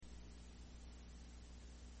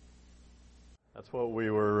That's what we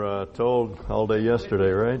were told all day yesterday,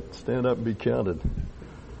 right? Stand up and be counted.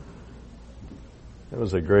 It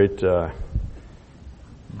was a great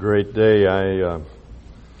day.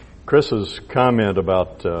 Chris's comment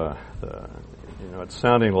about it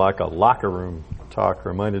sounding like a locker room talk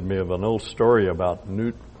reminded me of an old story about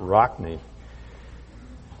Knute Rockne.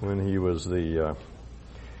 When he was the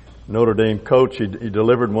Notre Dame coach, he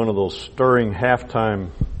delivered one of those stirring halftime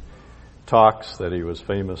talks that he was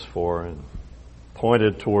famous for, and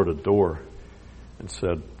pointed toward a door and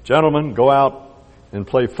said, "Gentlemen, go out and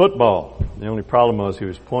play football." The only problem was he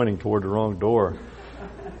was pointing toward the wrong door,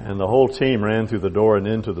 and the whole team ran through the door and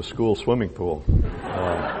into the school swimming pool.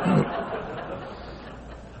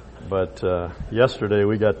 But yesterday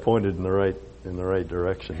we got pointed in the right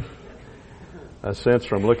direction. I sense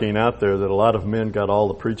from looking out there that a lot of men got all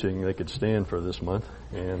the preaching they could stand for this month,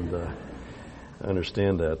 and I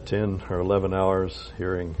understand that 10 or 11 hours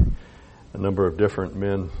hearing a number of different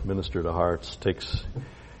men minister to hearts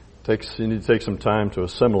you need to take some time to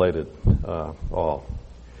assimilate it all.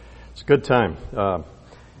 It's a good time.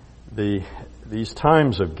 These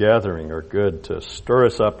times of gathering are good to stir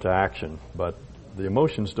us up to action, but the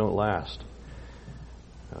emotions don't last.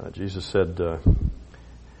 Jesus said, the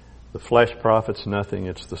flesh profits nothing,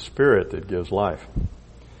 it's the spirit that gives life.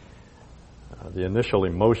 The initial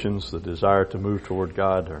emotions, the desire to move toward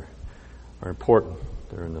God are important.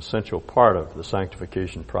 They're an essential part of the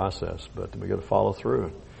sanctification process, but we got to follow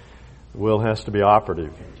through. The will has to be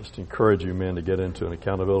operative. Just encourage you men to get into an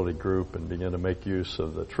accountability group and begin to make use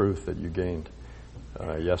of the truth that you gained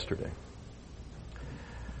yesterday.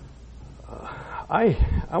 I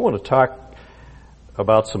want to talk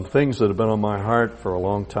about some things that have been on my heart for a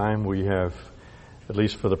long time. We have, at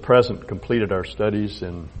least for the present, completed our studies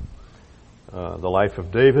in the life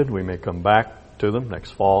of David. We may come back to them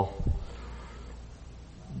next fall.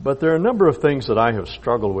 But there are a number of things that I have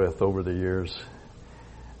struggled with over the years,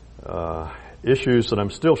 issues that I'm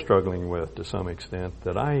still struggling with to some extent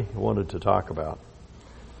that I wanted to talk about.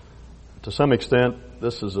 To some extent,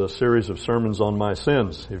 this is a series of sermons on my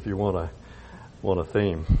sins, if you want a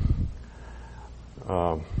theme.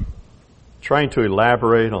 Trying to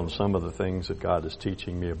elaborate on some of the things that God is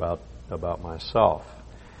teaching me about myself.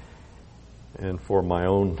 And for my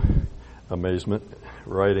own amazement,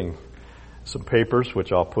 writing some papers,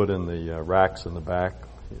 which I'll put in the racks in the back.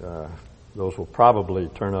 Those will probably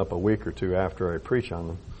turn up a week or two after I preach on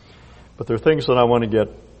them. But there are things that I want to get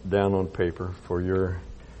down on paper for your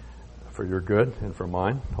good and for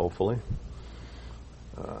mine, hopefully.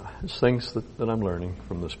 It's things that I'm learning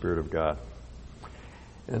from the Spirit of God.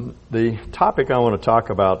 And the topic I want to talk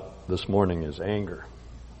about this morning is anger.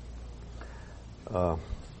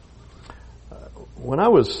 When I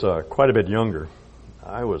was quite a bit younger,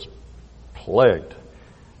 I was plagued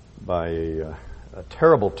by a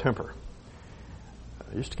terrible temper.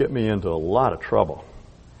 It used to get me into a lot of trouble.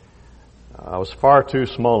 I was far too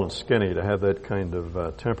small and skinny to have that kind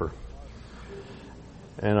of temper.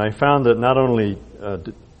 And I found that not only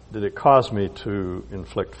did it cause me to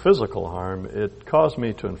inflict physical harm, it caused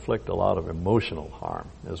me to inflict a lot of emotional harm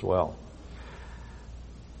as well.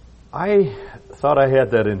 I thought I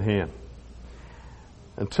had that in hand.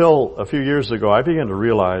 Until a few years ago, I began to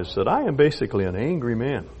realize that I am basically an angry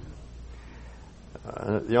man.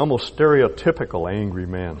 The almost stereotypical angry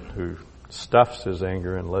man who stuffs his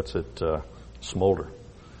anger and lets it smolder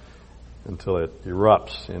until it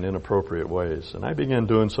erupts in inappropriate ways. And I began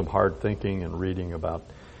doing some hard thinking and reading about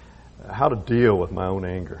how to deal with my own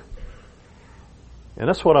anger. And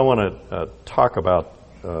that's what I want to talk about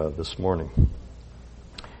this morning.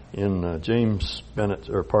 In William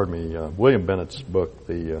Bennett's book,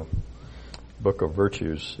 the Book of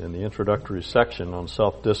Virtues, in the introductory section on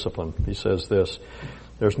self-discipline, he says this: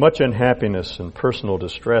 "There's much unhappiness and personal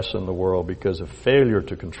distress in the world because of failure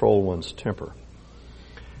to control one's temper.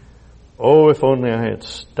 Oh, if only I had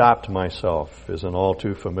stopped myself is an all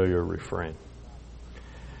too familiar refrain."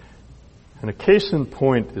 And a case in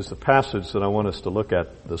point is the passage that I want us to look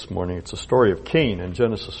at this morning. It's the story of Cain in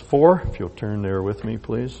Genesis 4. If you'll turn there with me,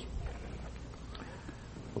 please.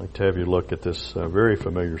 I'd like to have you look at this very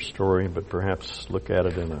familiar story, but perhaps look at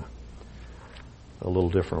it in a little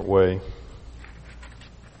different way.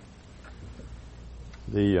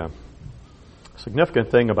 The significant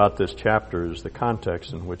thing about this chapter is the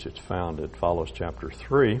context in which it's found. It follows chapter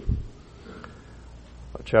 3.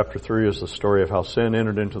 Chapter 3 is the story of how sin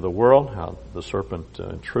entered into the world, how the serpent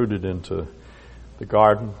intruded into the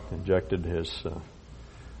garden, injected his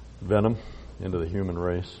venom into the human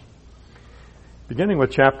race. Beginning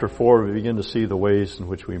with chapter 4, we begin to see the ways in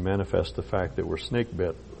which we manifest the fact that we're snake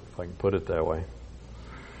bit, if I can put it that way.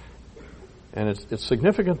 And it's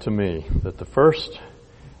significant to me that the first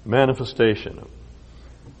manifestation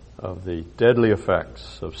of the deadly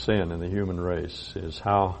effects of sin in the human race is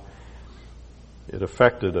how it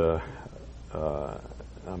affected a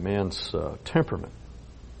man's temperament.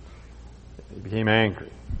 He became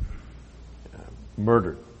angry,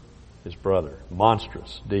 murdered his brother.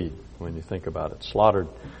 Monstrous deed when you think about it. Slaughtered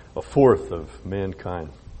a fourth of mankind.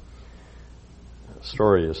 The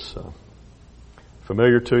story is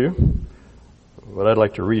familiar to you, but I'd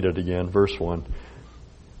like to read it again. Verse 1,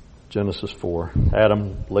 Genesis 4.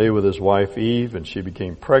 Adam lay with his wife Eve, and she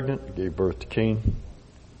became pregnant and gave birth to Cain.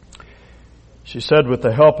 She said, with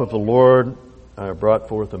the help of the Lord, I have brought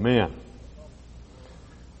forth a man.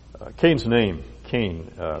 Cain's name,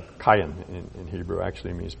 Cain, Cain in Hebrew,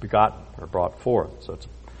 actually means begotten or brought forth. So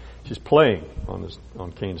she's playing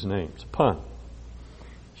on Cain's name. It's a pun.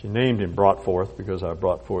 She named him brought forth because I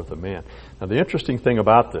brought forth a man. Now the interesting thing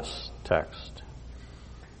about this text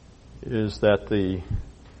is that the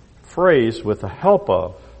phrase with the help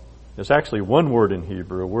of is actually one word in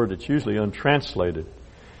Hebrew, a word that's usually untranslated.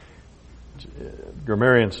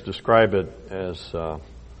 Grammarians describe it as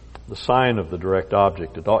the sign of the direct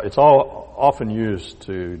object. It's all often used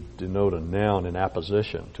to denote a noun in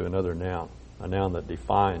apposition to another noun, a noun that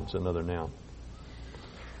defines another noun.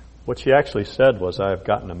 What she actually said was, I have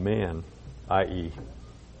gotten a man, i.e.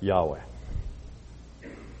 Yahweh.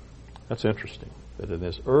 That's interesting, that in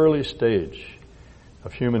this early stage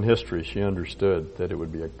of human history, she understood that it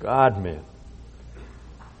would be a God-man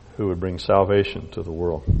who would bring salvation to the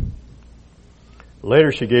world.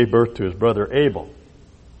 Later she gave birth to his brother Abel.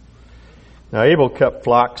 Now Abel kept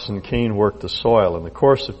flocks and Cain worked the soil. In the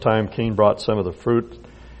course of time, Cain brought some of the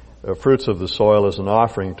fruits of the soil as an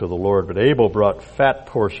offering to the Lord, but Abel brought fat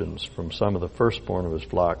portions from some of the firstborn of his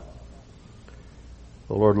flock.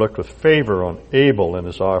 The Lord looked with favor on Abel and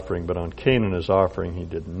his offering, but on Cain and his offering he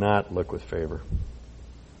did not look with favor.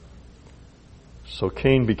 So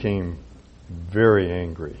Cain became very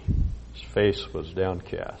angry. His face was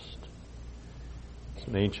downcast. It's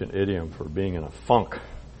an ancient idiom for being in a funk,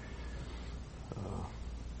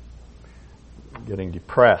 getting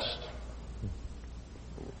depressed.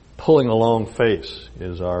 Pulling a long face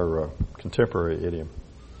is our contemporary idiom.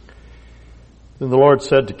 Then the Lord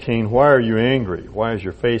said to Cain, why are you angry? Why is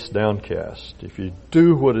your face downcast? If you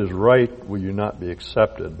do what is right, will you not be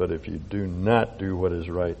accepted? But if you do not do what is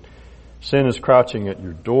right, sin is crouching at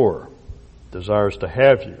your door, desires to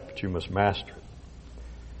have you, but you must master it.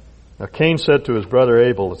 Now Cain said to his brother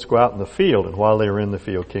Abel, let's go out in the field. And while they were in the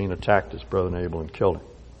field, Cain attacked his brother Abel and killed him.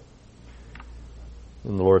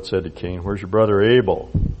 Then the Lord said to Cain, where's your brother Abel?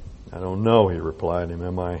 I don't know, he replied.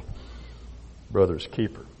 Am I brother's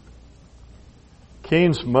keeper?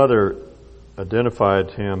 Cain's mother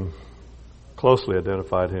closely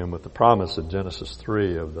identified him with the promise in Genesis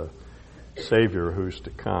 3 of the Savior who's to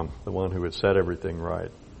come, the one who would set everything right.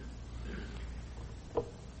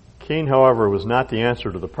 Cain, however, was not the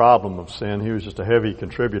answer to the problem of sin. He was just a heavy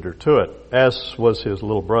contributor to it, as was his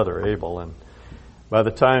little brother Abel. And by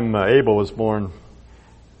the time Abel was born,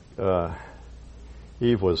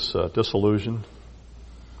 Eve was disillusioned.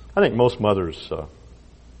 I think most mothers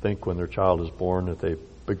think when their child is born that they've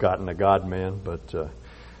begotten a God-man, but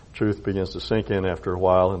truth begins to sink in after a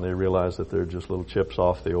while and they realize that they're just little chips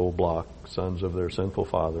off the old block, sons of their sinful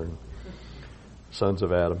father and sons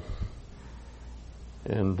of Adam.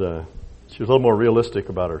 And she was a little more realistic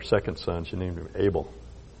about her second son. She named him Abel,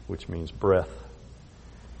 which means breath,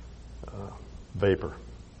 vapor.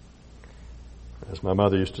 As my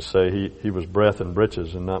mother used to say, he was breath and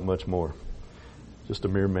breeches and not much more. Just a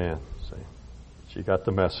mere man. See? She got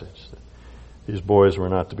the message that these boys were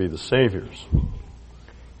not to be the saviors.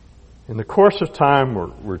 In the course of time,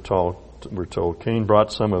 we're told, Cain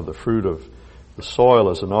brought some of the fruit of the soil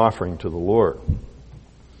as an offering to the Lord.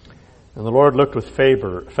 And the Lord looked with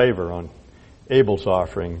favor on Abel's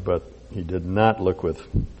offering, but he did not look with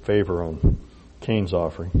favor on Cain's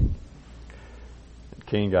offering. And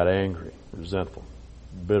Cain got angry, resentful,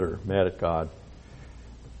 bitter, mad at God,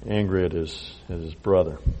 angry at his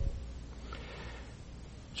brother.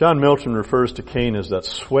 John Milton refers to Cain as that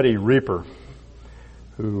sweaty reaper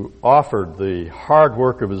who offered the hard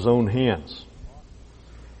work of his own hands.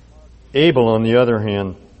 Abel, on the other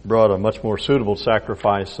hand, brought a much more suitable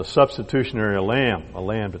sacrifice, a substitutionary lamb, a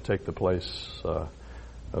lamb to take the place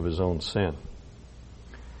of his own sin.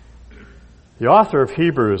 The author of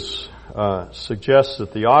Hebrews suggests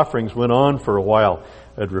that the offerings went on for a while.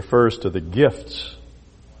 It refers to the gifts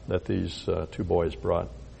that these two boys brought.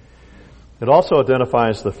 It also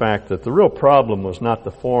identifies the fact that the real problem was not the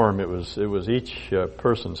form, it was each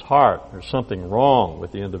person's heart. There's something wrong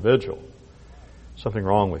with the individual something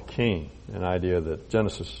wrong with Cain, an idea that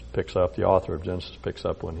Genesis picks up, the author of Genesis picks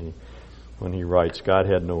up when he writes, God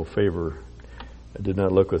had no favor, did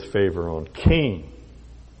not look with favor on Cain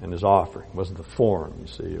and his offering. It wasn't the form, you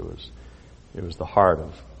see, it was the heart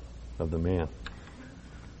of the man.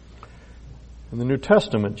 In the New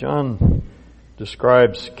Testament, John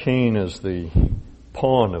describes Cain as the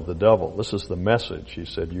pawn of the devil. This is the message. He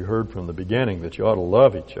said, you heard from the beginning that you ought to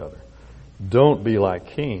love each other. Don't be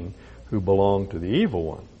like Cain, who belonged to the evil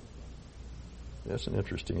one. That's an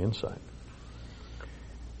interesting insight.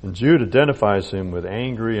 And Jude identifies him with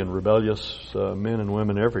angry and rebellious men and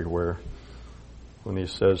women everywhere when he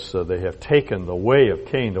says they have taken the way of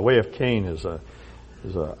Cain. The way of Cain is a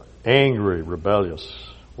angry, rebellious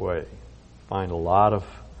way. Find a lot of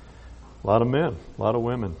men, a lot of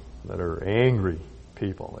women that are angry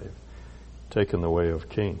people. They've taken the way of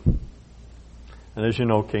Cain. And as you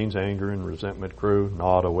know, Cain's anger and resentment grew,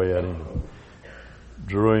 gnawed away at him, and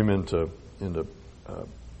drew him into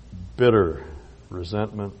bitter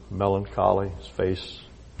resentment, melancholy. His face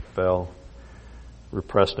fell.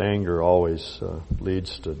 Repressed anger always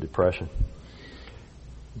leads to depression.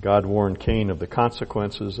 God warned Cain of the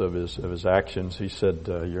consequences of his actions. He said,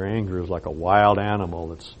 your anger is like a wild animal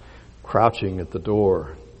that's crouching at the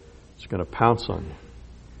door. It's going to pounce on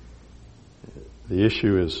you. The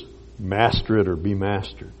issue is master it or be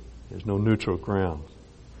mastered. There's no neutral ground.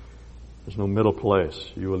 There's no middle place.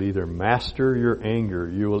 You will either master your anger,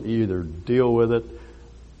 you will either deal with it,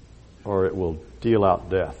 or it will deal out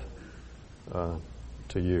death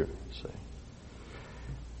to you. See.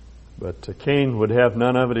 But Cain would have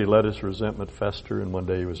none of it. He let his resentment fester, and one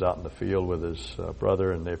day he was out in the field with his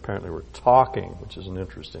brother, and they apparently were talking, which is an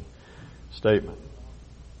interesting statement.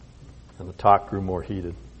 And the talk grew more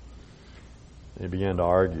heated. They began to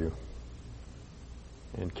argue.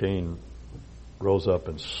 And Cain rose up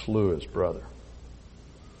and slew his brother.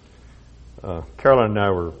 Caroline and I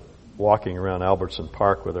were walking around Albertson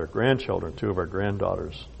Park with our grandchildren, two of our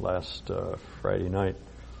granddaughters, last Friday night,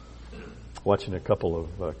 watching a couple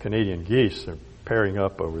of Canadian geese. They're pairing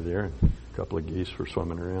up over there, and a couple of geese were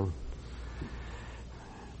swimming around.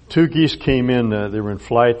 Two geese came in, they were in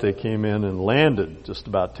flight, they came in and landed just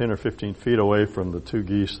about 10 or 15 feet away from the two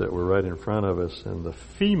geese that were right in front of us, and the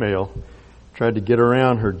female tried to get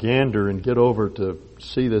around her gander and get over to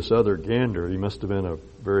see this other gander. He must have been a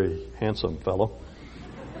very handsome fellow.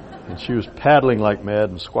 And she was paddling like mad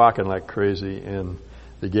and squawking like crazy, and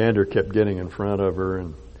the gander kept getting in front of her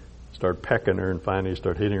and started pecking her, and finally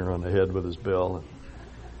started hitting her on the head with his bill. And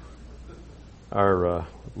our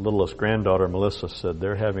littlest granddaughter, Melissa, said,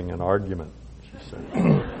 they're having an argument, she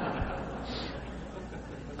said.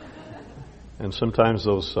 And sometimes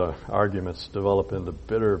those arguments develop into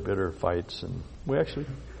bitter, bitter fights, and we actually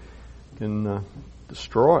can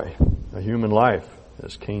destroy a human life,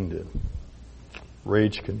 as Cain did.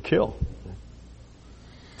 Rage can kill.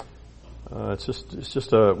 It's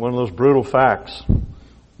just one of those brutal facts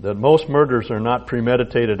that most murders are not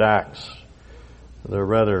premeditated acts. They're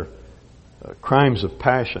rather crimes of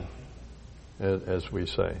passion, as we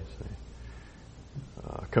say.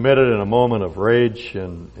 Committed in a moment of rage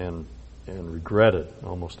and regretted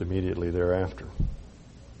almost immediately thereafter.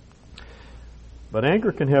 But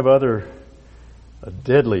anger can have other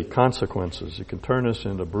deadly consequences. It can turn us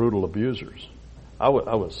into brutal abusers. I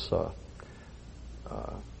was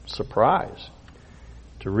surprised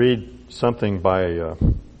to read something by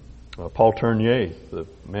Paul Tournier, the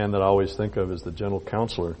man that I always think of as the gentle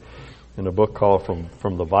counselor, in a book called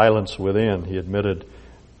From the Violence Within. He admitted,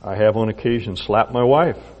 I have on occasion slapped my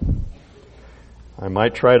wife. I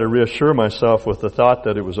might try to reassure myself with the thought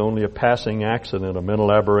that it was only a passing accident, a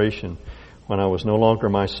mental aberration, when I was no longer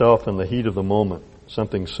myself in the heat of the moment,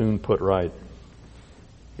 something soon put right.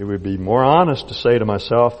 It would be more honest to say to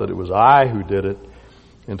myself that it was I who did it,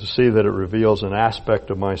 and to see that it reveals an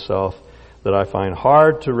aspect of myself that I find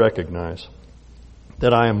hard to recognize,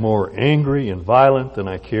 that I am more angry and violent than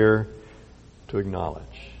I care to acknowledge.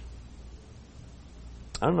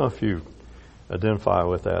 I don't know if you identify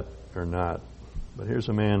with that or not, but here's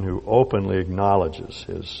a man who openly acknowledges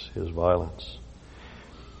his violence.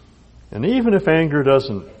 And even if anger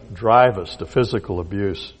doesn't drive us to physical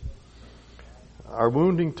abuse, our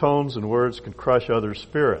wounding tones and words can crush others'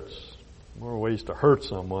 spirits. More ways to hurt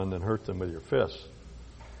someone than hurt them with your fists,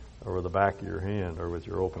 or with the back of your hand, or with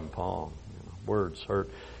your open palm. Words hurt.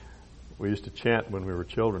 We used to chant when we were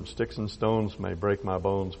children, sticks and stones may break my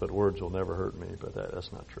bones, but words will never hurt me. But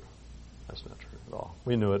that's not true. That's not true at all.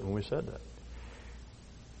 We knew it when we said that.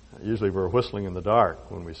 Usually we're whistling in the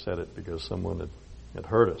dark when we said it because someone had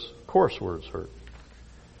hurt us. Of course words hurt.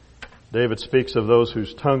 David speaks of those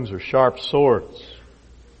whose tongues are sharp swords,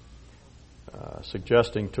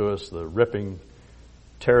 suggesting to us the ripping,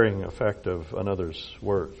 tearing effect of another's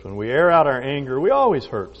words. When we air out our anger, we always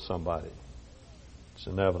hurt somebody. It's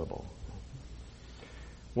inevitable.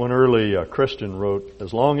 One early Christian wrote,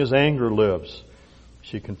 "As long as anger lives,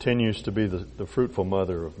 she continues to be the fruitful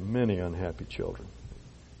mother of many unhappy children."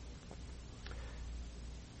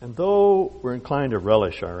 And though we're inclined to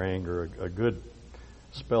relish our anger, a good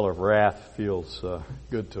spell of wrath feels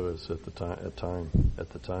good to us at the time.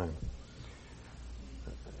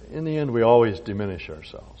 In the end, we always diminish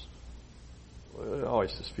ourselves. We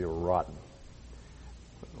always just feel rotten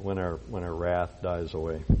when our wrath dies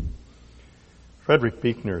away. Frederick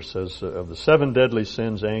Buechner says, of the 7 deadly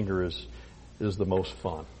sins, anger is the most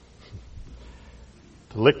fun.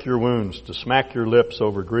 To lick your wounds, to smack your lips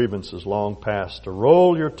over grievances long past, to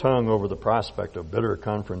roll your tongue over the prospect of bitter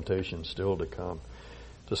confrontation still to come,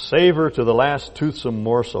 to savor to the last toothsome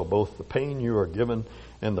morsel both the pain you are given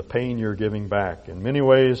and the pain you're giving back. In many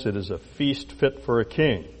ways, it is a feast fit for a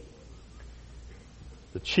king.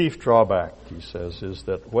 The chief drawback, he says, is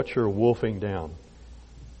that what you're wolfing down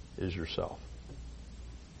is yourself.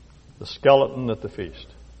 The skeleton at the feast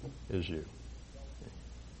is you.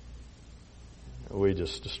 We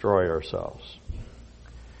just destroy ourselves.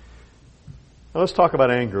 Now let's talk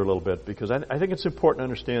about anger a little bit, because I think it's important to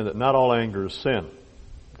understand that not all anger is sin.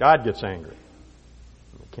 God gets angry.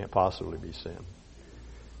 It can't possibly be sin.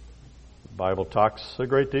 The Bible talks a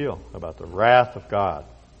great deal about the wrath of God,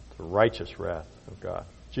 the righteous wrath of God.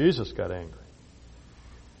 Jesus got angry.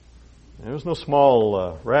 And there was no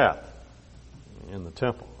small wrath in the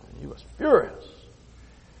temple. He was furious.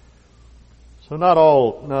 So not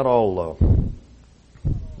all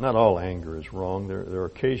anger is wrong. There are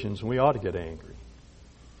occasions when we ought to get angry.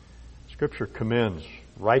 Scripture commends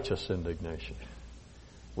righteous indignation.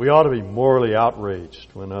 We ought to be morally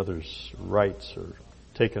outraged when others' rights are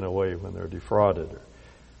taken away, when they're defrauded or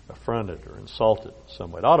affronted or insulted in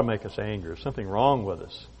some way. It ought to make us angry. There's something wrong with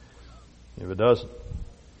us if it doesn't.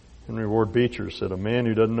 Henry Ward Beecher said, "A man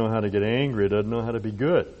who doesn't know how to get angry doesn't know how to be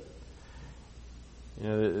good." You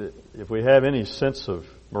know, if we have any sense of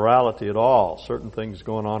morality at all, certain things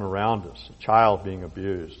going on around us, a child being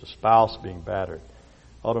abused, a spouse being battered,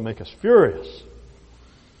 ought to make us furious.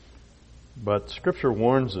 But Scripture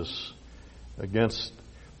warns us against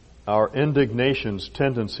our indignation's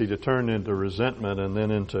tendency to turn into resentment and then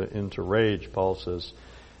into rage. Paul says,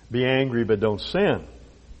 be angry but don't sin.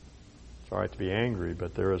 It's all right to be angry,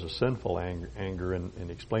 but there is a sinful anger, and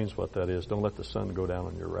he explains what that is. Don't let the sun go down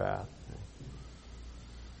on your wrath.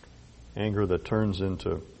 Anger that turns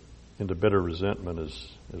into bitter resentment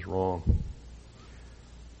is wrong.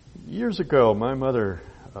 Years ago, my mother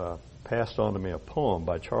passed on to me a poem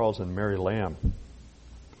by Charles and Mary Lamb.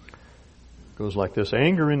 It goes like this: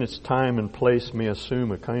 anger in its time and place may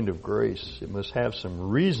assume a kind of grace. It must have some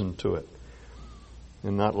reason to it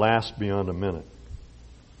and not last beyond a minute.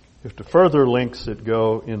 If to further lengths it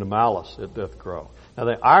go, into malice it doth grow. Now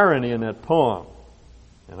the irony in that poem,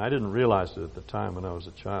 and I didn't realize it at the time when I was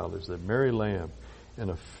a child, is that Mary Lamb, in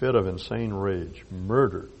a fit of insane rage,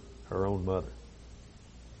 murdered her own mother.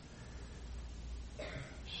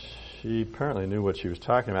 She apparently knew what she was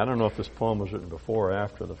talking about. I don't know if this poem was written before or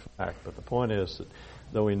after the fact, but the point is that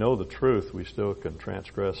though we know the truth, we still can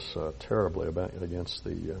transgress terribly against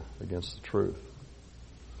the truth.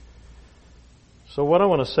 So what I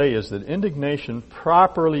want to say is that indignation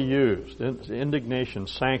properly used, indignation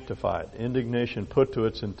sanctified, indignation put to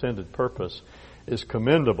its intended purpose is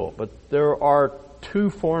commendable. But there are 2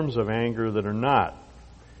 forms of anger that are not.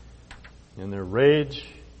 And they're rage,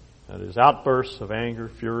 that is outbursts of anger,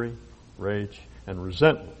 fury, rage, and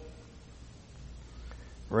resentment.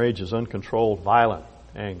 Rage is uncontrolled, violent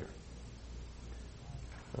anger.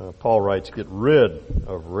 Paul writes, get rid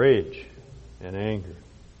of rage and anger.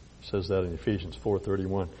 He says that in Ephesians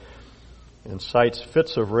 4:31. And cites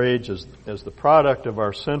fits of rage as the product of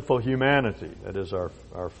our sinful humanity, that is our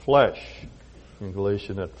flesh. In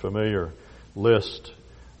Galatians, that familiar list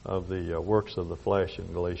of the works of the flesh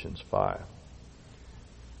in Galatians 5.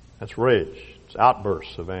 That's rage. It's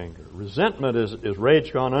outbursts of anger. Resentment is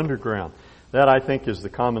rage gone underground. That, I think, is the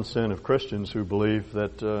common sin of Christians who believe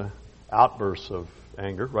that outbursts of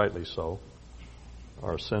anger, rightly so,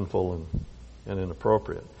 are sinful and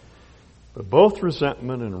inappropriate. But both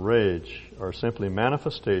resentment and rage are simply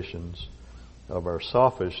manifestations of our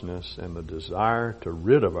selfishness and the desire to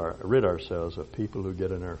rid ourselves of people who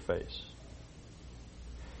get in our face.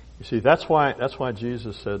 You see, that's why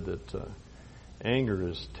Jesus said that anger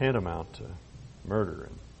is tantamount to murder,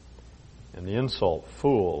 and the insult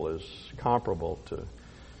 "fool" is comparable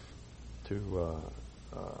to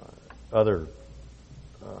other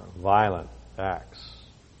violent acts,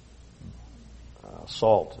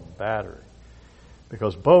 assault and battery,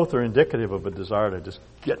 because both are indicative of a desire to just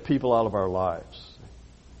get people out of our lives,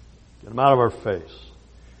 get them out of our face,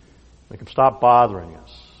 make them stop bothering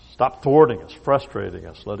us, stop thwarting us, frustrating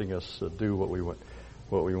us, letting us do what we want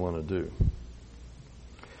to do.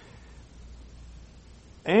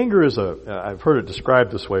 Anger is I've heard it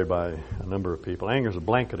described this way by a number of people. Anger is a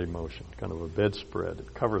blanket emotion, kind of a bedspread.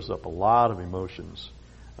 It covers up a lot of emotions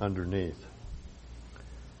underneath.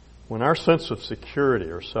 When our sense of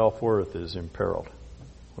security or self-worth is imperiled,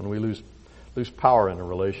 when we lose power in a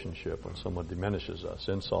relationship, when someone diminishes us,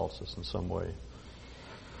 insults us in some way,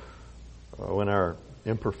 when our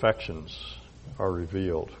imperfections are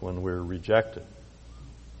revealed, when we're rejected,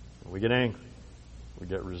 we get angry, we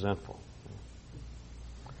get resentful.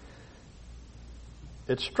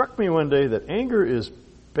 It struck me one day that anger is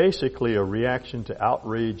basically a reaction to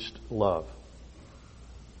outraged love.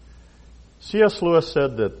 C.S. Lewis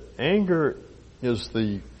said that anger is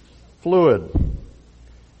the fluid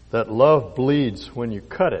that love bleeds when you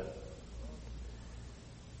cut it.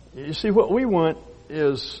 You see, what we want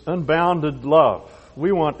is unbounded love.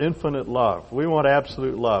 We want infinite love. We want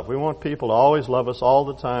absolute love. We want people to always love us all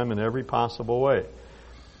the time in every possible way.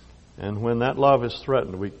 And when that love is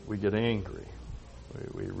threatened, we get angry.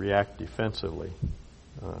 We react defensively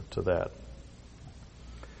to that.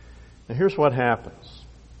 Now here's what happens.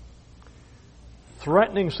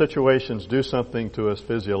 Threatening situations do something to us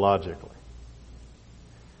physiologically.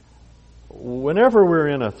 Whenever we're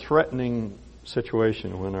in a threatening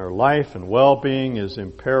situation, when our life and well-being is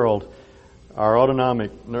imperiled, our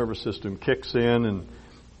autonomic nervous system kicks in and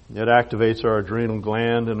it activates our adrenal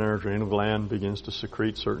gland, and our adrenal gland begins to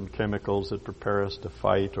secrete certain chemicals that prepare us to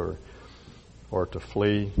fight or to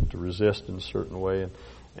flee, to resist in a certain way.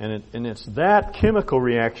 And it's that chemical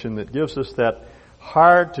reaction that gives us that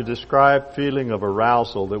hard to describe feeling of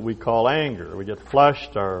arousal that we call anger. We get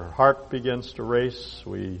flushed, our heart begins to race,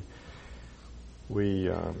 the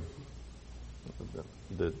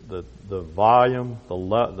volume,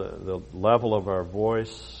 the level of our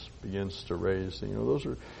voice begins to raise.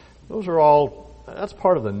 Those are all, that's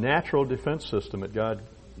part of the natural defense system that God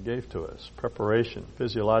gave to us. Preparation,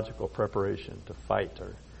 physiological preparation to fight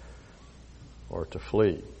or to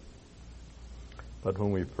flee. But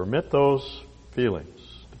when we permit those feelings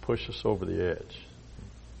to push us over the edge,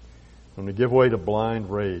 when we give way to blind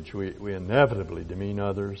rage, we inevitably demean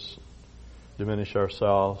others, diminish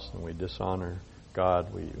ourselves, and we dishonor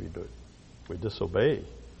God. We disobey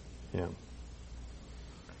Him.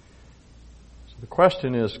 So the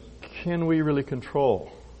question is, can we really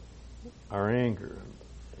control our anger?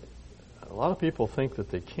 A lot of people think that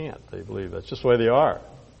they can't. They believe that's just the way they are.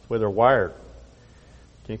 That's the way they're wired.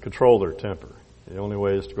 Can't control their temper. The only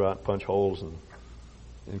way is to go out and punch holes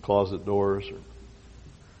in closet doors or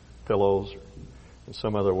pillows or in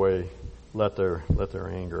some other way let their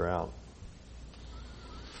anger out.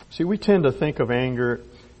 See, we tend to think of anger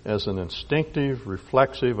as an instinctive,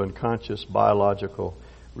 reflexive, unconscious, biological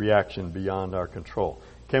reaction beyond our control.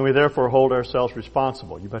 Can we therefore hold ourselves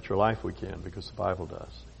responsible? You bet your life we can, because the Bible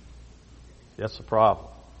does. That's the problem.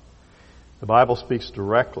 The Bible speaks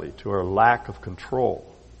directly to our lack of control,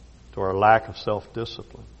 to our lack of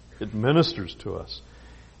self-discipline. It ministers to us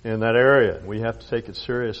in that area. We have to take it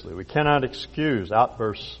seriously. We cannot excuse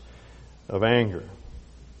outbursts of anger.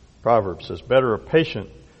 Proverbs says, better a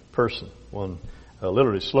patient person, one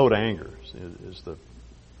literally slow to anger is the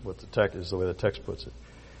way the text puts it.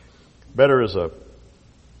 Better is a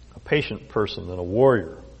patient person than a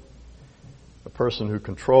warrior, a person who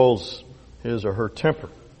controls his or her temper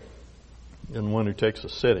than one who takes a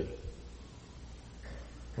city.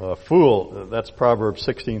 A fool, that's Proverbs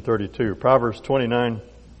 16:32. Proverbs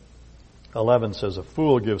 29:11 says, a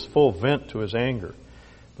fool gives full vent to his anger,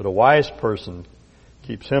 but a wise person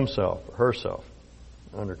keeps himself or herself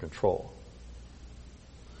under control.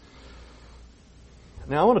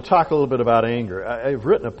 Now I want to talk a little bit about anger. I've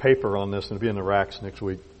written a paper on this and it'll be in the racks next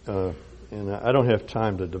week. And I don't have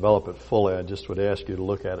time to develop it fully. I just would ask you to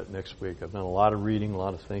look at it next week. I've done a lot of reading, a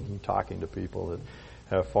lot of thinking, talking to people that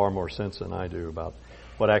have far more sense than I do about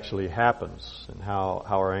what actually happens and how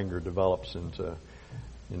our anger develops into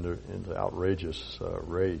outrageous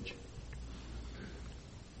rage.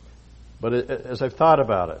 But as I've thought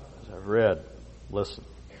about it, as I've read, listened,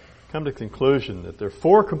 come to the conclusion that there are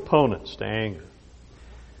four components to anger.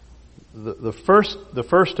 The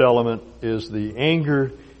first element is the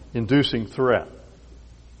anger-inducing threat.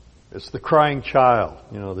 It's the crying child,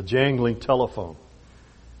 the jangling telephone,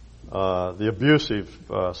 the abusive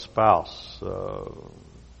spouse,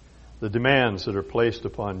 the demands that are placed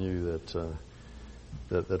upon you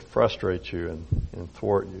that frustrate you and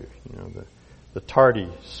thwart you. You know, the tardy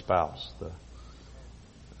spouse,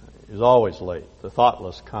 is always late. The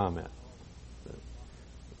thoughtless comment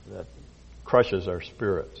that crushes our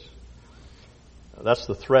spirits. That's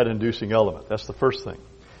the threat-inducing element. That's the first thing.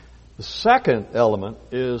 The second element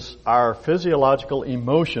is our physiological,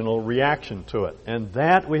 emotional reaction to it, and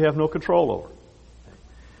that we have no control over.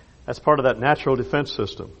 That's part of that natural defense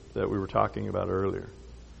system that we were talking about earlier.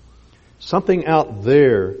 Something out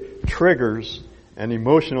there triggers an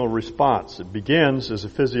emotional response. It begins as a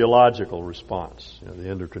physiological response. You know, the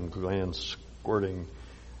endocrine glands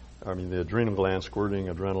the adrenal glands squirting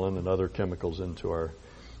adrenaline and other chemicals into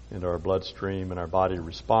our bloodstream, and our body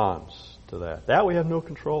responds to that. That we have no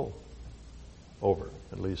control over,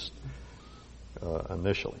 at least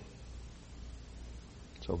initially.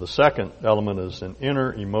 So the second element is an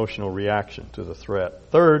inner emotional reaction to the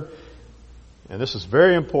threat. Third, and this is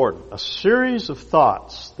very important, a series of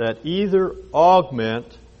thoughts that either augment,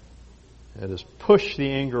 that is, push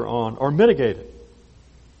the anger on, or mitigate it.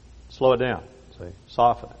 Slow it down, say,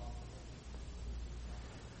 soften it.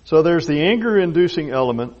 So there's the anger-inducing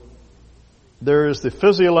element, there is the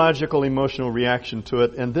physiological emotional reaction to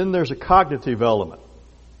it, and then there's a cognitive element.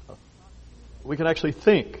 We can actually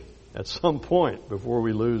think at some point before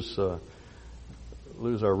we lose our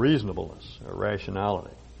reasonableness, our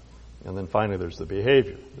rationality. And then finally there's the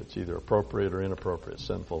behavior that's either appropriate or inappropriate,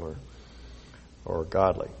 sinful or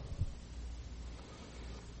godly.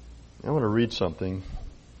 I want to read something,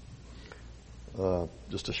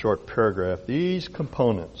 just a short paragraph. These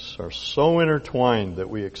components are so intertwined that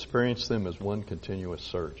we experience them as one continuous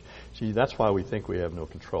surge. See, that's why we think we have no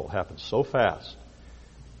control. It happens so fast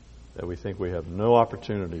that we think we have no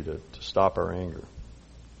opportunity to stop our anger.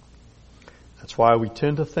 That's why we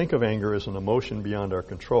tend to think of anger as an emotion beyond our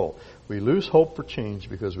control. We lose hope for change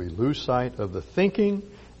because we lose sight of the thinking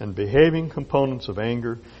and behaving components of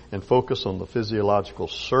anger and focus on the physiological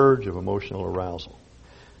surge of emotional arousal.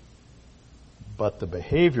 But the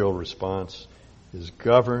behavioral response is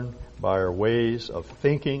governed by our ways of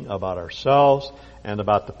thinking about ourselves and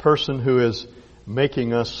about the person who is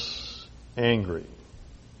making us angry.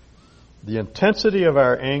 The intensity of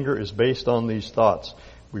our anger is based on these thoughts.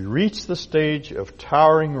 We reach the stage of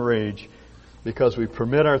towering rage because we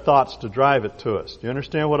permit our thoughts to drive it to us. Do you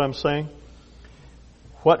understand what I'm saying?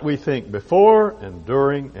 What we think before and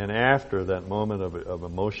during and after that moment of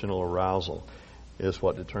emotional arousal is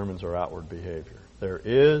what determines our outward behavior. There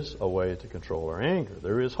is a way to control our anger.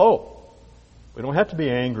 There is hope. We don't have to be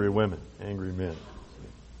angry women, angry men.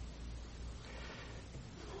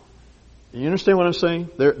 You understand what I'm saying?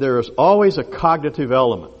 There is always a cognitive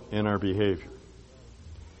element in our behavior.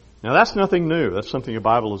 Now that's nothing new. That's something the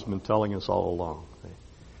Bible has been telling us all along.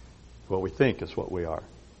 What we think is what we are.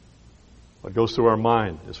 What goes through our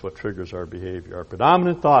mind is what triggers our behavior. Our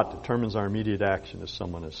predominant thought determines our immediate action, as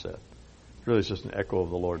someone has said. It really is just an echo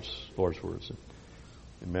of the Lord's words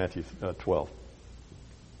in Matthew 12.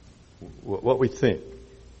 What we think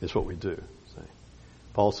is what we do.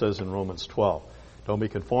 Paul says in Romans 12, don't be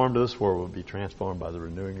conformed to this world, but be transformed by the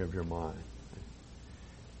renewing of your mind.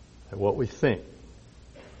 And what we think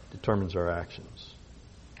determines our actions.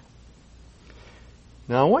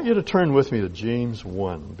 Now I want you to turn with me to James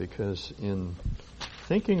 1, because in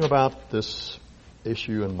thinking about this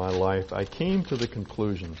issue in my life, I came to the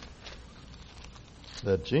conclusion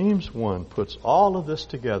that James 1 puts all of this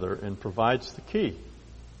together and provides the key.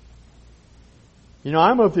 You know,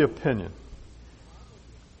 I'm of the opinion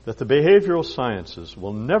that the behavioral sciences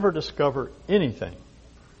will never discover anything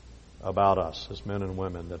about us as men and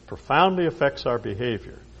women that profoundly affects our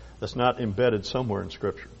behavior that's not embedded somewhere in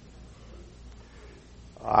Scripture.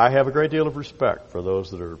 I have a great deal of respect for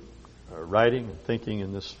those that are writing and thinking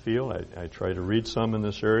in this field. I try to read some in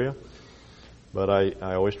this area, but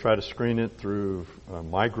I always try to screen it through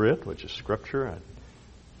my grid, which is Scripture.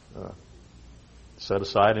 I set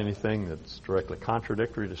aside anything that's directly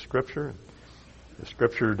contradictory to Scripture. If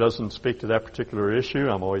Scripture doesn't speak to that particular issue,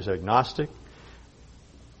 I'm always agnostic.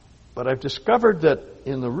 But I've discovered that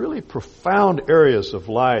in the really profound areas of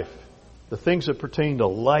life, the things that pertain to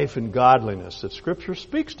life and godliness, that Scripture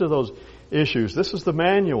speaks to those issues. This is the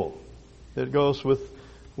manual that goes with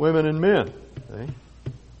women and men. Okay?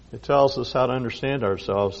 It tells us how to understand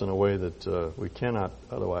ourselves in a way that we cannot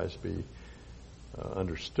otherwise be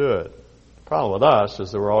understood. The problem with us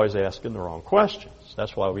is that we're always asking the wrong questions.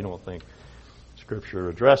 That's why we don't think Scripture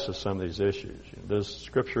addresses some of these issues. Does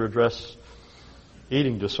Scripture address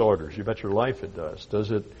eating disorders? You bet your life it does.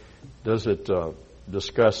 Does it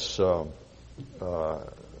discuss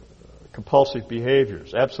compulsive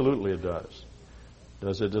behaviors? Absolutely it does.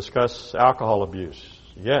 Does it discuss alcohol abuse?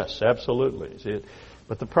 Yes, absolutely. See,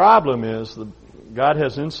 but the problem is God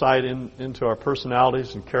has insight into our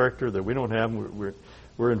personalities and character that we don't have.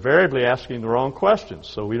 We're invariably asking the wrong questions,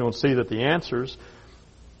 so we don't see that the answers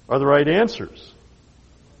are the right answers.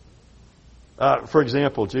 For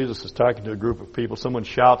example, Jesus is talking to a group of people. Someone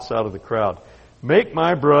shouts out of the crowd, "Make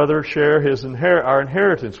my brother share our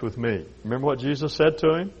inheritance with me." Remember what Jesus said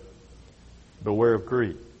to him? Beware of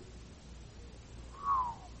greed.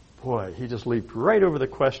 Boy, he just leaped right over the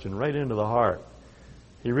question, right into the heart.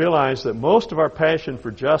 He realized that most of our passion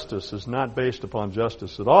for justice is not based upon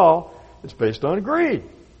justice at all. It's based on greed.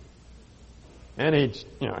 And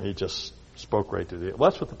he just spoke right to the...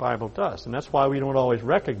 Well, that's what the Bible does. And that's why we don't always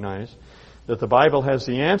recognize that the Bible has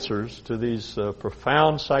the answers to these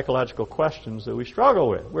profound psychological questions that we struggle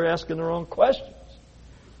with. We're asking the wrong questions.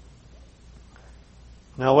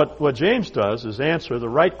 Now, what James does is answer the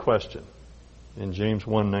right question in James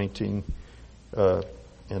 1:19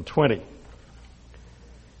 and 20.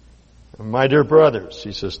 My dear brothers,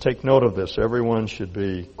 he says, take note of this. Everyone should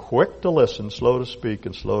be quick to listen, slow to speak,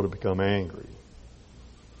 and slow to become angry.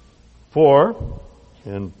 For,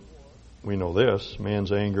 and we know this,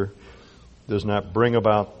 man's anger does not bring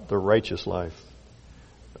about the righteous life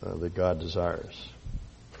that God desires.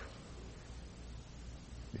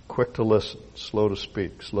 Be quick to listen, slow to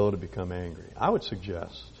speak, slow to become angry. I would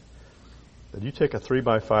suggest that you take a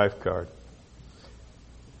 3x5 card,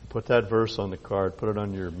 put that verse on the card, put it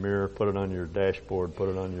on your mirror, put it on your dashboard, put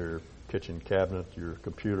it on your kitchen cabinet, your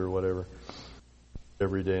computer, whatever,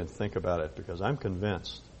 every day and think about it, because I'm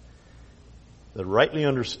convinced that rightly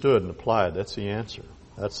understood and applied, that's the answer.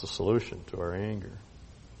 That's the solution to our anger.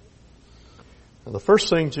 Now, the first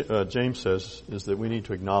thing James says is that we need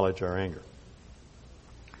to acknowledge our anger.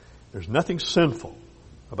 There's nothing sinful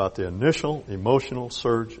about the initial emotional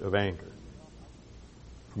surge of anger.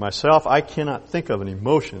 For myself, I cannot think of an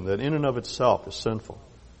emotion that in and of itself is sinful.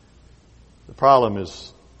 The problem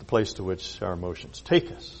is the place to which our emotions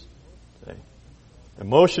take us. Okay?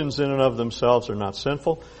 Emotions in and of themselves are not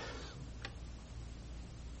sinful.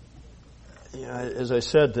 As I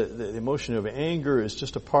said, the emotion of anger is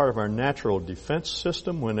just a part of our natural defense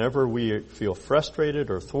system. Whenever we feel frustrated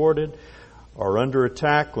or thwarted or under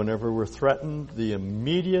attack, whenever we're threatened, the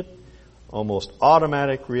immediate, almost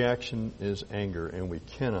automatic reaction is anger, and we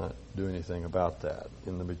cannot do anything about that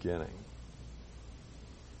in the beginning.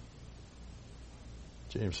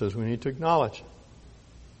 James says we need to acknowledge it.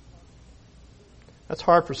 That's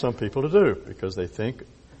hard for some people to do because they think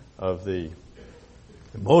of the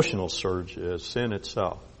emotional surge as sin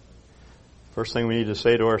itself. First thing we need to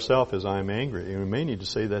say to ourselves is, I'm angry. And we may need to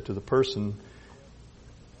say that to the person,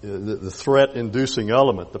 the threat-inducing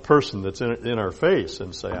element, the person that's in our face,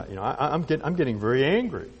 and say, I'm getting very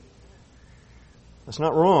angry. That's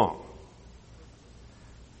not wrong.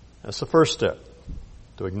 That's the first step,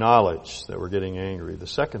 to acknowledge that we're getting angry. The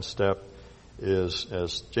second step is,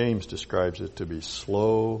 as James describes it, to be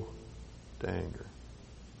slow to anger.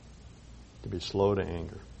 To be slow to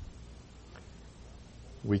anger.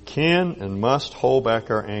 We can and must hold back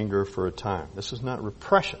our anger for a time. This is not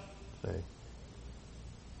repression,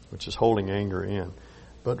 which is holding anger in,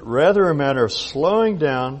 but rather a matter of slowing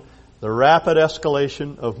down the rapid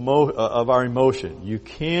escalation of our emotion. You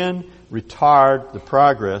can retard the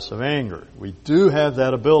progress of anger. We do have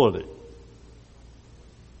that ability.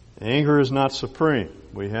 Anger is not supreme.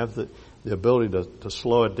 We have the ability to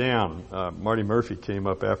slow it down. Marty Murphy came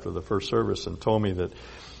up after the first service and told me that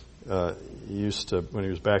he used to, when he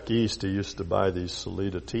was back east, he used to buy these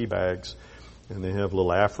Salida tea bags, and they have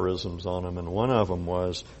little aphorisms on them, and one of them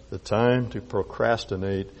was, the time to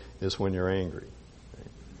procrastinate is when you're angry.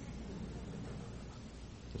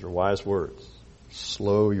 Those are wise words.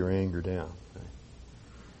 Slow your anger down.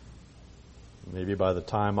 Maybe by the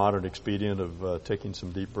time modern expedient of taking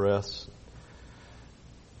some deep breaths,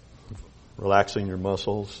 relaxing your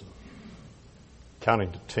muscles,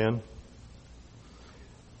 counting to 10.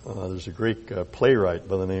 There's a Greek playwright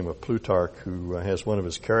by the name of Plutarch who has one of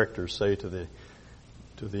his characters say to the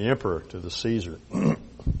emperor, to the Caesar,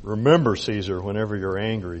 remember, Caesar, whenever you're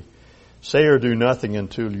angry, say or do nothing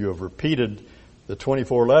until you have repeated the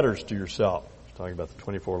 24 letters to yourself. He's talking about the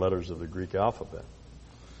 24 letters of the Greek alphabet.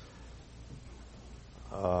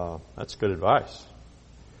 That's good advice.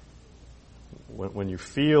 When you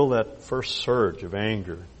feel that first surge of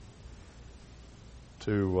anger,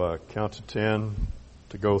 to count to 10,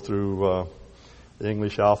 to go through the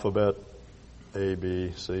English alphabet, A,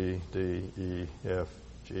 B, C, D, E, F,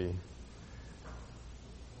 G.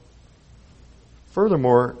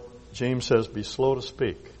 Furthermore, James says, be slow to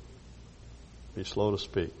speak. Be slow to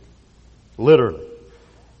speak. Literally.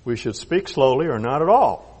 We should speak slowly or not at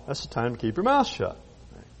all. That's the time to keep your mouth shut.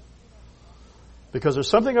 Because there's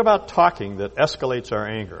something about talking that escalates our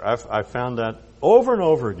anger. I've found that over and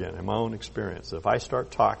over again in my own experience. That if I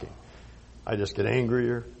start talking, I just get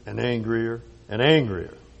angrier and angrier and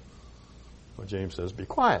angrier. Well, James says, be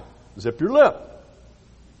quiet. Zip your lip.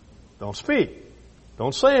 Don't speak.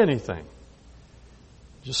 Don't say anything.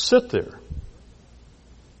 Just sit there.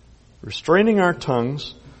 Restraining our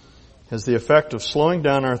tongues has the effect of slowing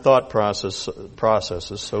down our thought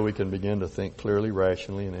processes so we can begin to think clearly,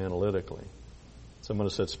 rationally, and analytically. Someone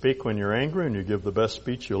has said, speak when you're angry and you give the best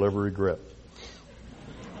speech you'll ever regret.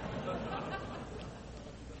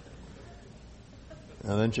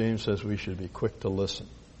 And then James says we should be quick to listen.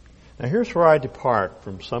 Now here's where I depart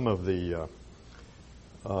from some of the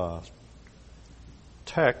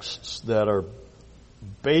texts that are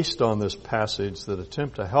based on this passage that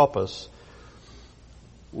attempt to help us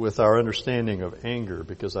with our understanding of anger,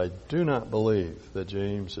 because I do not believe that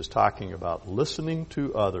James is talking about listening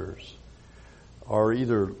to others or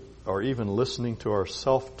even listening to our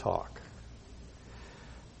self-talk.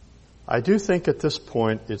 I do think at this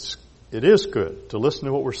point it is good to listen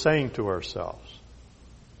to what we're saying to ourselves.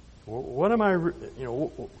 What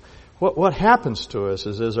happens to us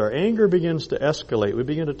is as our anger begins to escalate, we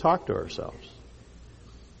begin to talk to ourselves.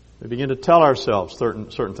 We begin to tell ourselves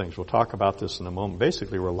certain things. We'll talk about this in a moment.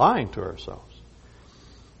 Basically, we're lying to ourselves.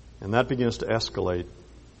 And that begins to escalate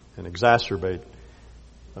and exacerbate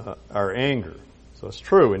our anger. So it's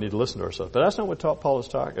true, we need to listen to ourselves. But that's not what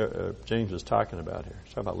James is talking about here.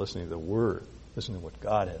 He's talking about listening to the Word, listening to what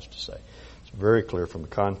God has to say. It's very clear from the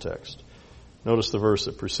context. Notice the verse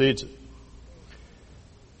that precedes it.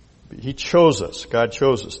 He chose us, God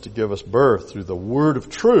chose us to give us birth through the word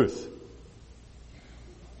of truth.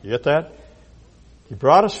 You get that? He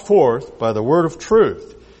brought us forth by the word of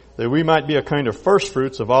truth, that we might be a kind of first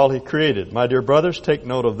fruits of all He created. My dear brothers, take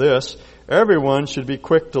note of this. Everyone should be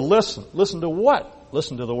quick to listen. Listen to what?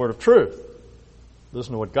 Listen to the word of truth.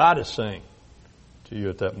 Listen to what God is saying to you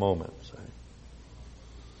at that moment.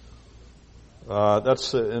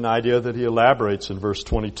 That's an idea that he elaborates in verse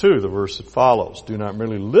 22, the verse that follows. Do not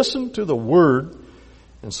merely listen to the word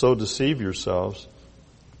and so deceive yourselves.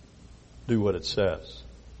 Do what it says.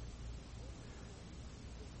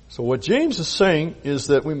 So what James is saying is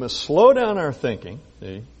that we must slow down our thinking.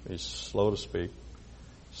 See, he's slow to speak,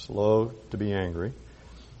 slow to be angry,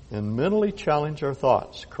 and mentally challenge our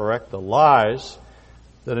thoughts, correct the lies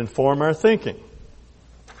that inform our thinking.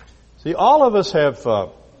 See, all of us have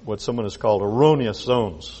what someone has called erroneous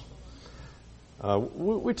zones.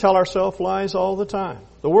 We tell ourselves lies all the time.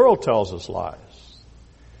 The world tells us lies.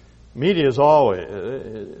 Media is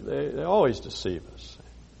they always deceive us.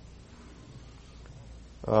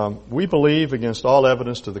 We believe against all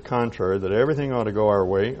evidence to the contrary that everything ought to go our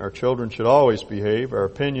way. Our children should always behave. Our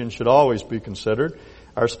opinions should always be considered.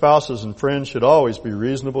 Our spouses and friends should always be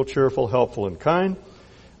reasonable, cheerful, helpful, and kind.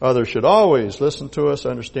 Others should always listen to us,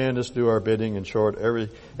 understand us, do our bidding. In short,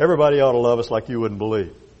 everybody ought to love us like you wouldn't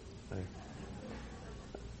believe.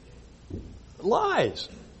 Lies.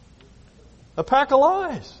 A pack of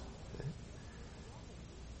lies.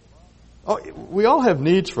 Oh, we all have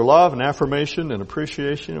needs for love and affirmation and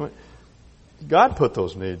appreciation. God put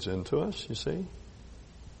those needs into us, you see.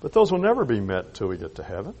 But those will never be met until we get to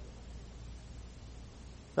heaven.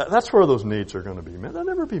 That's where those needs are going to be met. They'll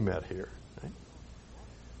never be met here. Right?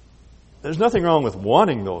 There's nothing wrong with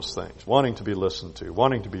wanting those things, wanting to be listened to,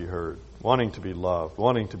 wanting to be heard, wanting to be loved,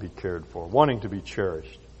 wanting to be cared for, wanting to be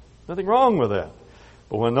cherished. Nothing wrong with that.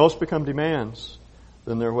 But when those become demands,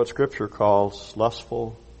 then they're what Scripture calls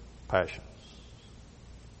lustful passions,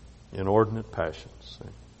 inordinate passions.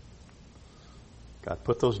 God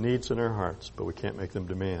put those needs in our hearts, but we can't make them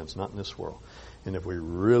demands, not in this world. And if we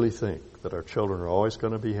really think that our children are always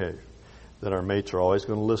going to behave, that our mates are always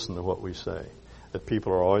going to listen to what we say, that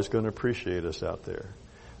people are always going to appreciate us out there,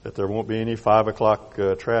 that there won't be any 5 o'clock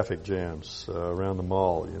traffic jams around the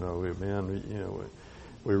mall,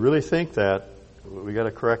 we really think that, we got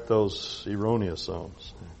to correct those erroneous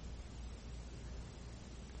zones.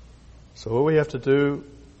 So what we have to do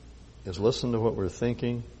is listen to what we're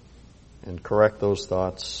thinking and correct those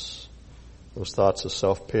thoughts of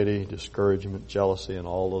self-pity, discouragement, jealousy, and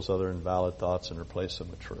all those other invalid thoughts, and replace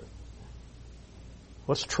them with truth.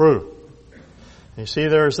 What's true? And you see,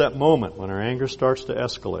 there's that moment when our anger starts to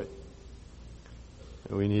escalate.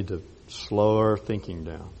 And we need to slow our thinking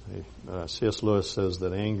down. C.S. Lewis says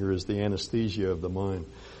that anger is the anesthesia of the mind.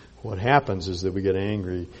 What happens is that we get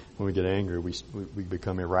angry. When we get angry, we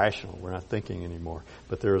become irrational. We're not thinking anymore.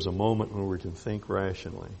 But there is a moment when we can think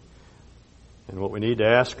rationally. And what we need to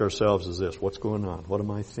ask ourselves is this: what's going on? What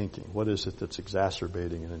am I thinking? What is it that's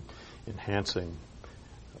exacerbating and enhancing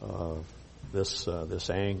this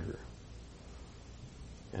anger?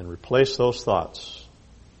 And replace those thoughts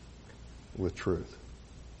with truth.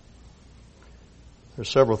 There's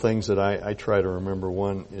several things that I try to remember.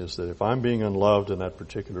 One is that if I'm being unloved in that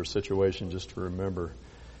particular situation, just to remember,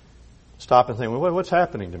 stop and think, well, what's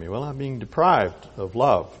happening to me? Well, I'm being deprived of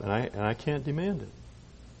love, and I can't demand it.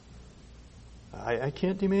 I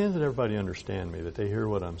can't demand that everybody understand me, that they hear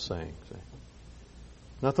what I'm saying.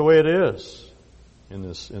 Not the way it is in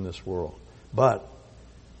this world. But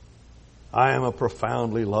I am a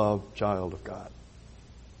profoundly loved child of God.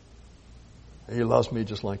 He loves me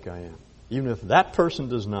just like I am. Even if that person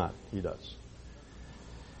does not, He does.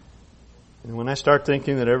 And when I start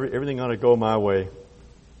thinking that everything ought to go my way,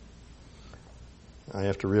 I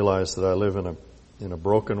have to realize that I live in a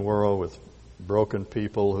broken world with broken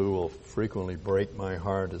people who will frequently break my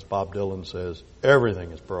heart. As Bob Dylan says,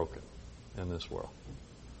 everything is broken in this world.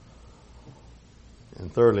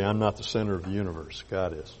 And thirdly, I'm not the center of the universe.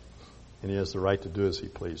 God is. And He has the right to do as He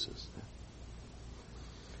pleases.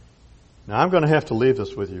 Now, I'm going to have to leave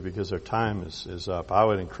this with you because our time is up. I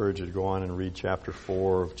would encourage you to go on and read chapter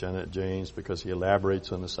 4 of James, because he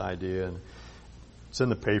elaborates on this idea. And it's in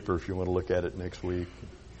the paper if you want to look at it next week.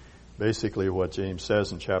 Basically, what James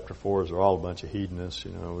says in chapter 4 is they're all a bunch of hedonists.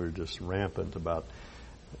 We're just rampant about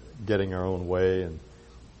getting our own way and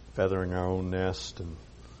feathering our own nest and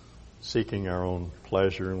seeking our own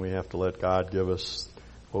pleasure. And we have to let God give us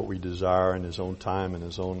what we desire in His own time and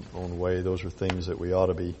His own way. Those are things that we ought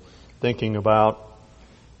to be thinking about,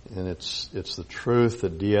 and it's the truth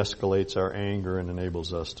that de-escalates our anger and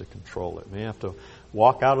enables us to control it. We may have to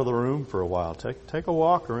walk out of the room for a while. Take a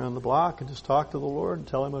walk around the block and just talk to the Lord and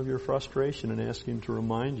tell Him of your frustration and ask Him to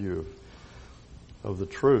remind you of the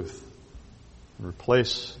truth and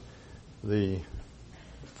replace the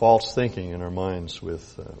false thinking in our minds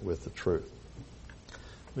with the truth.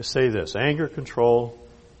 Let me say this: anger control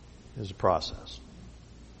is a process.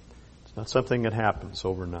 It's not something that happens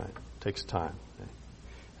overnight. It takes time.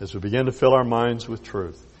 As we begin to fill our minds with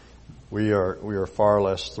truth, we are far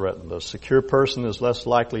less threatened. A secure person is less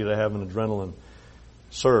likely to have an adrenaline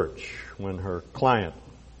surge when her client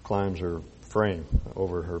climbs her frame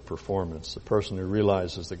over her performance. The person who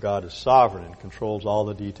realizes that God is sovereign and controls all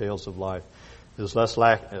the details of life is less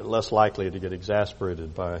likely to get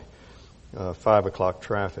exasperated by 5 o'clock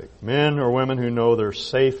traffic. Men or women who know they're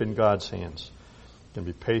safe in God's hands can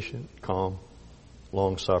be patient, calm,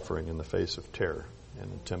 long-suffering in the face of terror and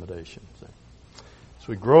intimidation. As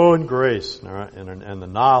we grow in grace and the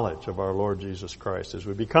knowledge of our Lord Jesus Christ, as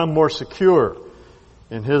we become more secure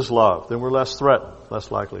in His love, then we're less threatened, less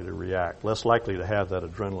likely to react, less likely to have that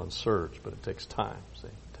adrenaline surge. But it takes time.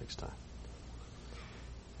 It takes time.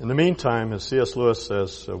 In the meantime, as C.S. Lewis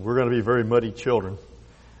says, we're going to be very muddy children.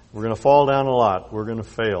 We're going to fall down a lot. We're going to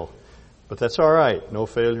fail. But that's all right. No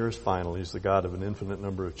failure is final. He's the God of an infinite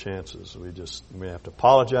number of chances. We have to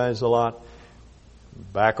apologize a lot,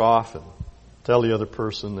 back off, and tell the other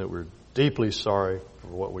person that we're deeply sorry for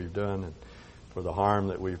what we've done and for the harm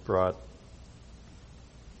that we've brought,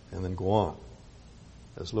 and then go on.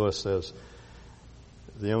 As Lewis says,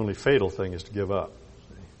 the only fatal thing is to give up.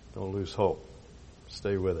 Don't lose hope.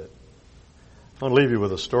 Stay with it. I want to leave you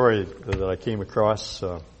with a story that I came across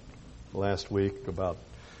last week about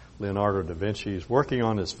Leonardo da Vinci. He's working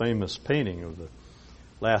on his famous painting of the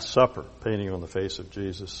Last Supper, painting on the face of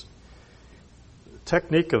Jesus. The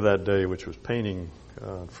technique of that day, which was painting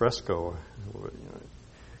fresco,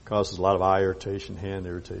 causes a lot of eye irritation, hand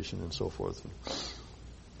irritation, and so forth.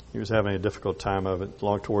 He was having a difficult time of it.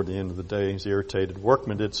 Long toward the end of the day, he's irritated.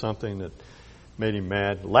 Workman did something that made him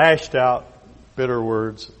mad, lashed out bitter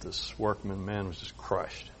words at this workman. Man was just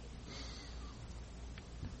crushed.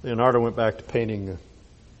 Leonardo went back to painting the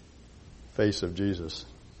face of Jesus,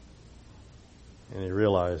 and he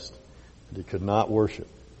realized that he could not worship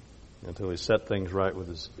until he set things right with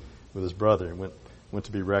his brother and went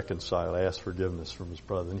to be reconciled, asked forgiveness from his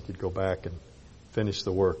brother. Then he could go back and finish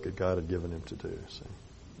the work that God had given him to do. So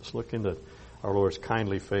just look into our Lord's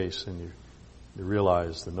kindly face, and you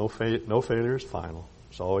realize that no failure is final.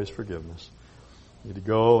 There's always forgiveness. We need to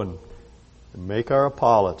go and make our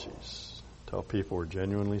apologies. Tell people we're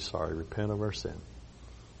genuinely sorry. Repent of our sin.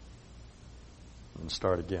 And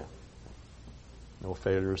start again. No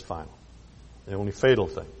failure is final. The only fatal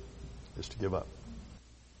thing is to give up.